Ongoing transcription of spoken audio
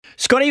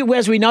Scotty,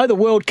 as we know, the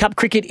World Cup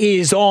cricket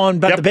is on,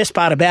 but the best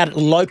part about it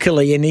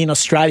locally and in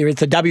Australia is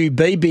the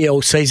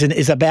WBBL season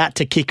is about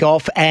to kick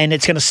off, and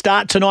it's going to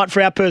start tonight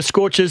for our Perth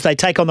Scorchers. They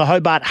take on the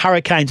Hobart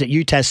Hurricanes at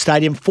UTAS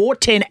Stadium,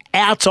 4:10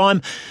 our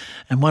time.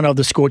 And one of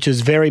the Scorchers'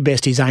 very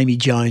best is Amy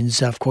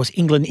Jones, of course,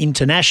 England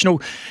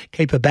international,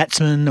 keeper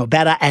batsman or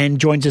batter, and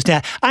joins us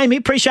now. Amy,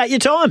 appreciate your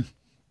time.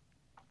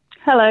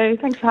 Hello,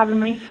 thanks for having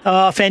me.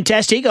 Oh,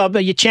 fantastic.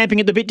 You're champing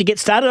at the bit to get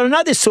started. I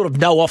know there's sort of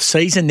no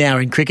off-season now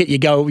in cricket.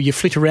 You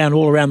flit around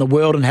all around the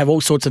world and have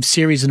all sorts of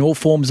series and all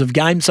forms of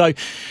games. So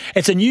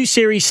it's a new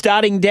series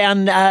starting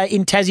down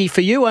in Tassie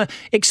for you.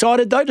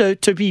 Excited, though,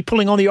 to be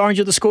pulling on the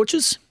orange of the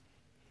Scorchers?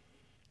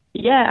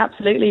 Yeah,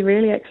 absolutely.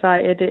 Really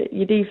excited.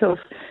 You do sort of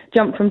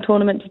jump from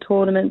tournament to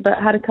tournament, but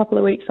had a couple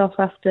of weeks off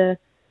after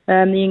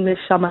the English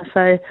summer.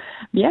 So,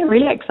 yeah,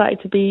 really excited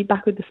to be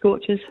back with the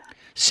Scorchers.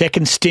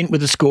 Second stint with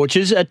the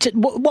Scorchers.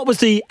 What was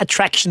the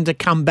attraction to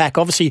come back?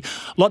 Obviously,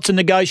 lots of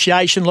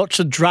negotiation,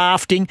 lots of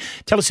drafting.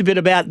 Tell us a bit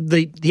about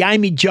the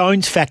Amy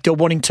Jones factor,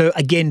 wanting to,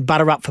 again,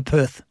 butter up for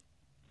Perth.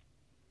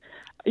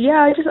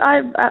 Yeah,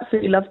 I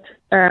absolutely loved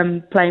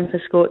playing for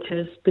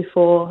Scorchers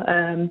before.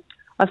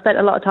 I've spent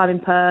a lot of time in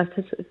Perth.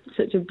 It's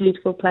such a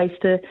beautiful place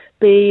to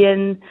be.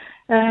 And,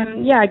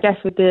 I guess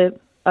with the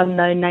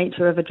unknown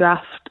nature of a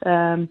draft,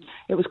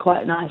 it was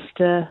quite nice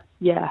to,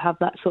 have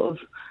that sort of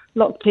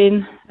locked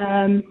in.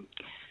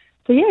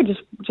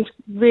 Just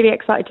really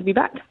excited to be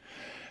back.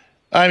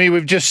 Amy,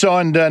 we've just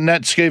signed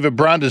Nat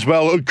Skeever-Brunt as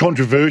well,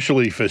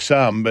 controversially for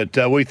some, but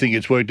we think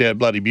it's worked out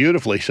bloody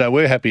beautifully, so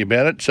we're happy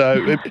about it.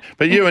 So,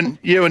 but you and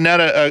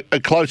Nat are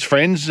close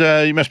friends.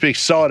 You must be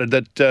excited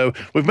that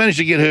we've managed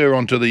to get her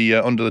onto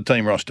the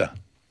team roster.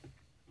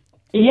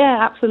 Yeah,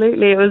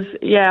 absolutely. It was.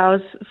 I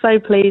was so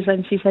pleased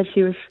when she said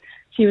she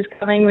was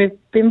coming. We've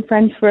been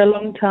friends for a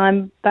long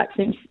time, back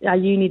since our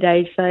uni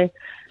days. So.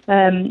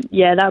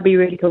 That would be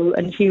really cool.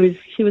 And she was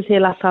here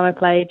last time I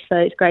played, so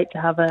it's great to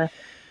have a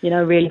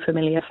really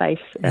familiar face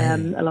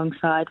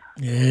alongside.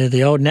 Yeah,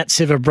 the old Nat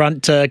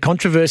Skeever-Brunt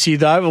controversy,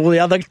 though. All the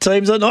other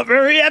teams are not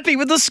very happy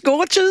with the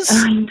Scorchers.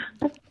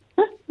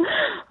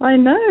 I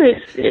know.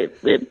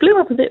 It blew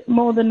up a bit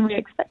more than we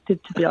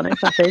expected, to be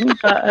honest, I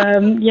think. But,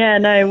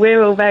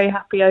 we're all very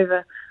happy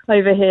over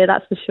here,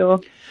 that's for sure.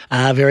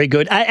 Very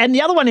good. And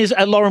the other one is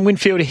Lauren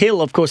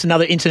Winfield-Hill, of course,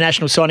 another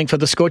international signing for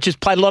the Scorchers.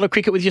 Played a lot of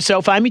cricket with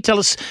yourself, Amy. Tell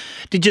us,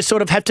 did you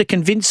sort of have to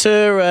convince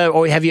her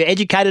or have you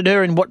educated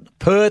her in what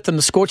Perth and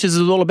the Scorchers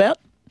is all about?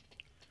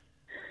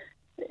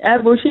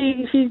 Well,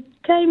 she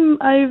came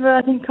over,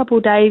 I think, a couple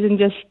of days and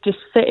just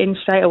fit in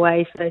straight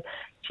away. So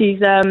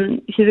she's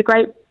a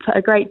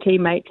great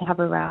teammate to have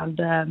around.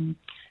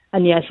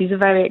 She's a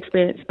very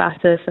experienced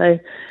batter. So,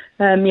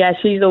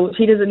 she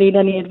doesn't need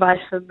any advice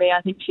from me. I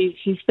think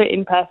she's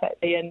fitting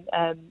perfectly, and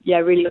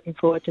really looking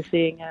forward to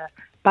seeing her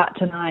bat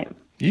tonight.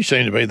 You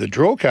seem to be the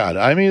draw card,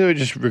 Amy. They're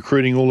just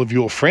recruiting all of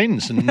your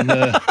friends, and you're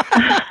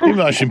the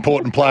most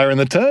important player in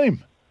the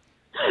team.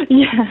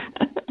 Yeah,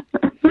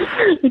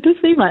 it does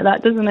seem like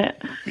that, doesn't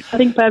it? I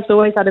think Perth's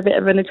always had a bit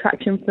of an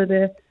attraction for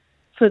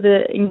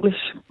the English.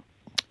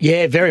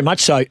 Yeah, very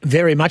much so.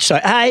 Very much so.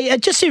 Hey,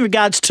 just in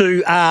regards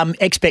to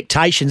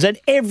expectations, and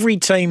every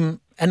team.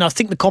 And I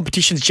think the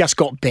competition's just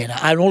got better.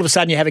 And all of a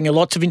sudden you're having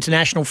lots of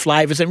international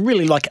flavours and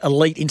really like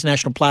elite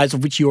international players,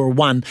 of which you're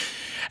one.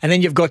 And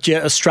then you've got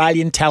your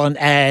Australian talent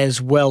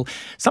as well.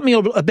 Something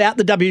about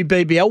the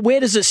WBBL, where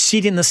does it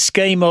sit in the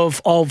scheme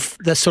of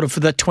the sort of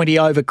the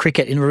 20-over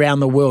cricket in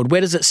around the world?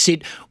 Where does it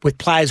sit with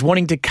players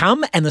wanting to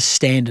come and the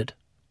standard?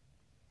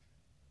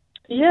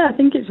 Yeah, I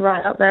think it's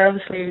right up there,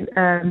 obviously,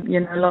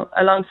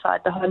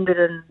 alongside the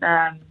 100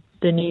 and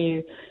the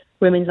new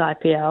Women's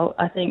IPL.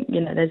 I think,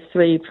 there's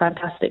three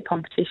fantastic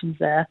competitions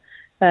there.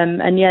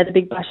 The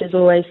Big Bash has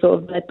always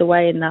sort of led the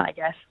way in that, I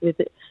guess,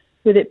 with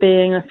it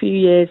being a few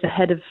years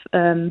ahead of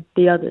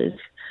the others.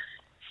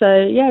 So,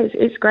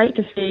 it's great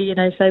to see,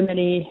 so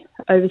many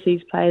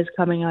overseas players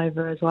coming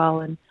over as well.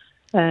 And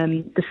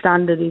the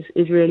standard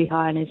is really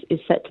high and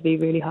is set to be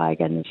really high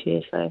again this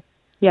year. So,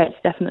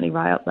 it's definitely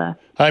right up there.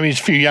 Amy,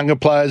 there's a few younger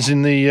players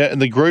in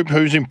the group.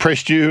 Who's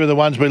impressed you? Who are the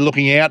ones we're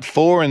looking out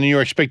for and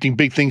you're expecting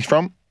big things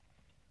from?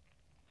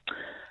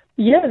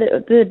 Yeah,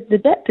 the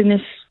depth in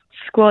this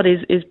squad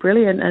is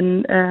brilliant,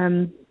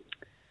 and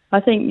I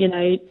think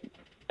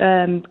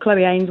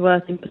Chloe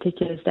Ainsworth in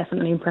particular has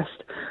definitely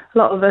impressed a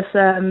lot of us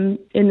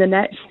in the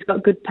net. She's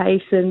got good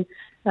pace and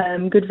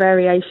good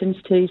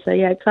variations too. So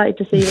excited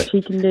to see what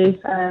she can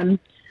do.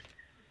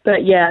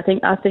 I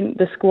think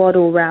the squad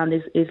all round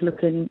is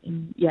looking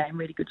in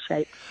really good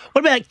shape.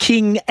 What about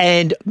King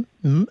and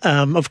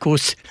of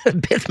course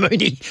Beth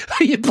Mooney,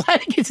 who you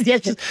played against?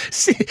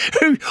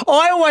 Who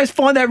I always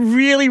find that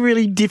really,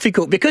 really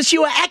difficult because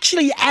you are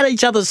actually at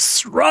each other's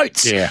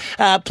throats.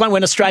 Playing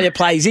when Australia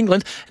plays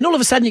England, and all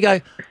of a sudden you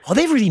go, "Oh,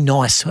 they're really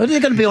nice. They're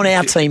going to be on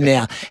our team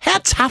now." How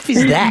tough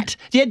is that?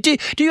 Yeah, do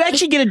you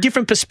actually get a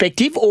different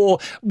perspective, or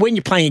when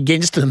you're playing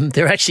against them,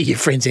 they're actually your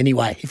friends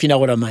anyway? If you know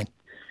what I mean.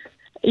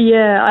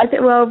 Yeah, I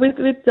think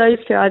with those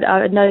two,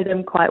 I know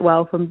them quite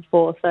well from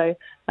before. So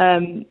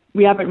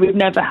we've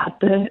never had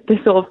the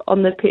sort of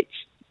on the pitch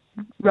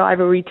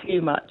rivalry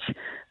too much.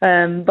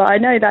 But I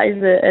know that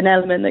is an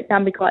element that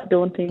can be quite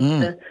daunting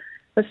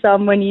for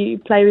some when you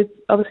play with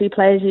obviously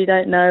players you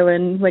don't know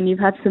and when you've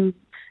had some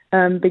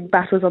big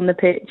battles on the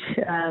pitch.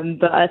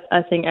 But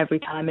I think every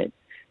time it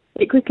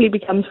quickly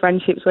becomes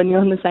friendships when you're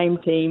on the same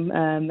team,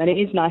 and it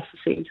is nice to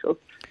see sort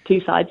of two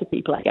sides of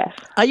people, I guess.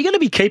 Are you going to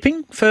be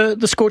keeping for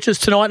the Scorchers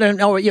tonight? And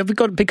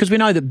because we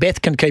know that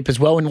Beth can keep as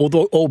well, and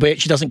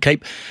albeit she doesn't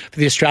keep for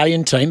the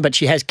Australian team, but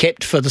she has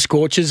kept for the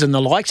Scorchers and the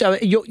likes.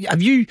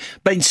 Have you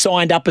been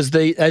signed up as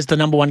the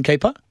number one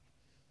keeper?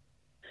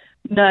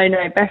 No,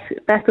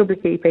 Beth will be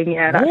keeping.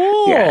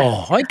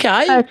 Yeah.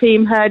 Okay. Her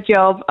team, her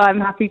job. I'm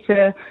happy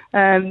to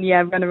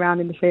run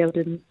around in the field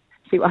and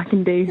see what I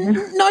can do.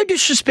 No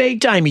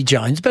disrespect, Amy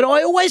Jones, but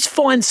I always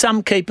find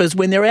some keepers,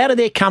 when they're out of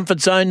their comfort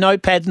zone, no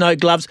pads, no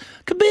gloves,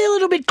 could be a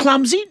little bit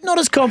clumsy, not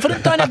as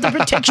confident, don't have the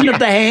protection of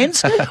the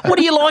hands. What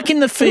do you like in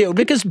the field?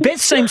 Because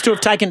Beth seems to have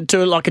taken it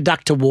to like a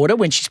duck to water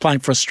when she's playing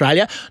for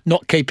Australia,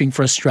 not keeping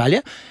for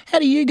Australia. How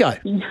do you go?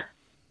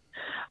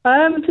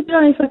 To be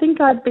honest, I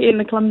think I'd be in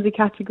the clumsy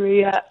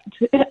category. I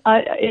did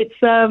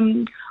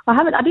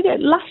it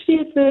last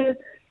year for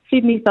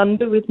Sydney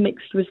Thunder with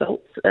mixed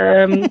results,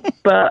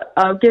 but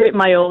I'll give it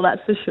my all,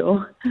 that's for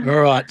sure.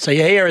 All right, so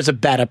you're here as a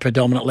batter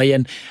predominantly,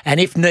 and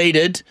if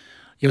needed,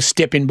 you'll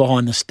step in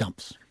behind the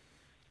stumps.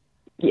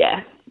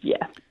 Yeah.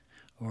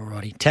 All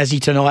righty,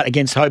 Tassie tonight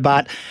against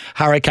Hobart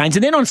Hurricanes,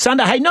 and then on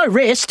Sunday, hey, no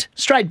rest,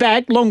 straight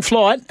back, long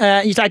flight.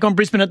 You take on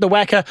Brisbane at the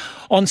Wacker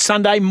on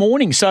Sunday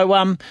morning. So,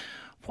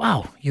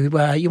 wow, you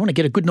want to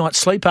get a good night's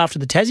sleep after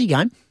the Tassie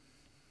game.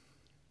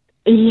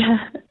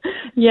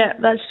 Yeah,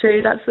 that's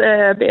true. That's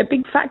a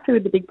big factor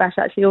with the Big Bash,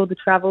 actually, all the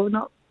travel.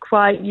 Not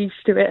quite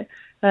used to it.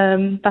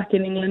 Back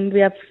in England, we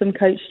have some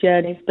coach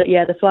journeys, but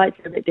yeah, the flights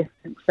are a bit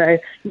different. So,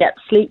 yeah,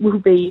 sleep will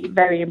be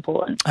very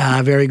important.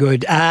 Very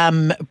good.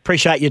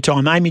 Appreciate your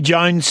time. Amy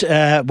Jones,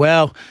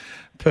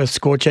 Perth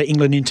Scorcher,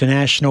 England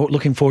International.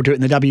 Looking forward to it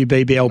in the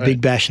WBBL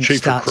Big Bash. And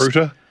Chief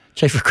recruiter.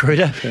 Chief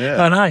recruiter?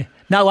 Yeah. I know.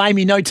 No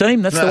Amy, no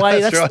team. That's the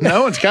way. That's right.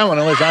 No one's coming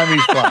unless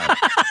Amy's playing.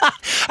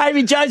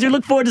 Amy Jones, we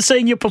look forward to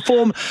seeing you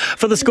perform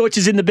for the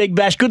Scorchers in the Big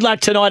Bash. Good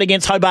luck tonight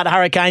against Hobart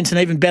Hurricanes, and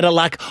even better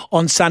luck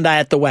on Sunday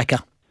at the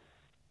Wacker.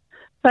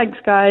 Thanks,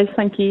 guys.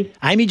 Thank you.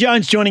 Amy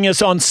Jones joining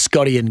us on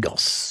Scotty and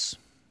Goss.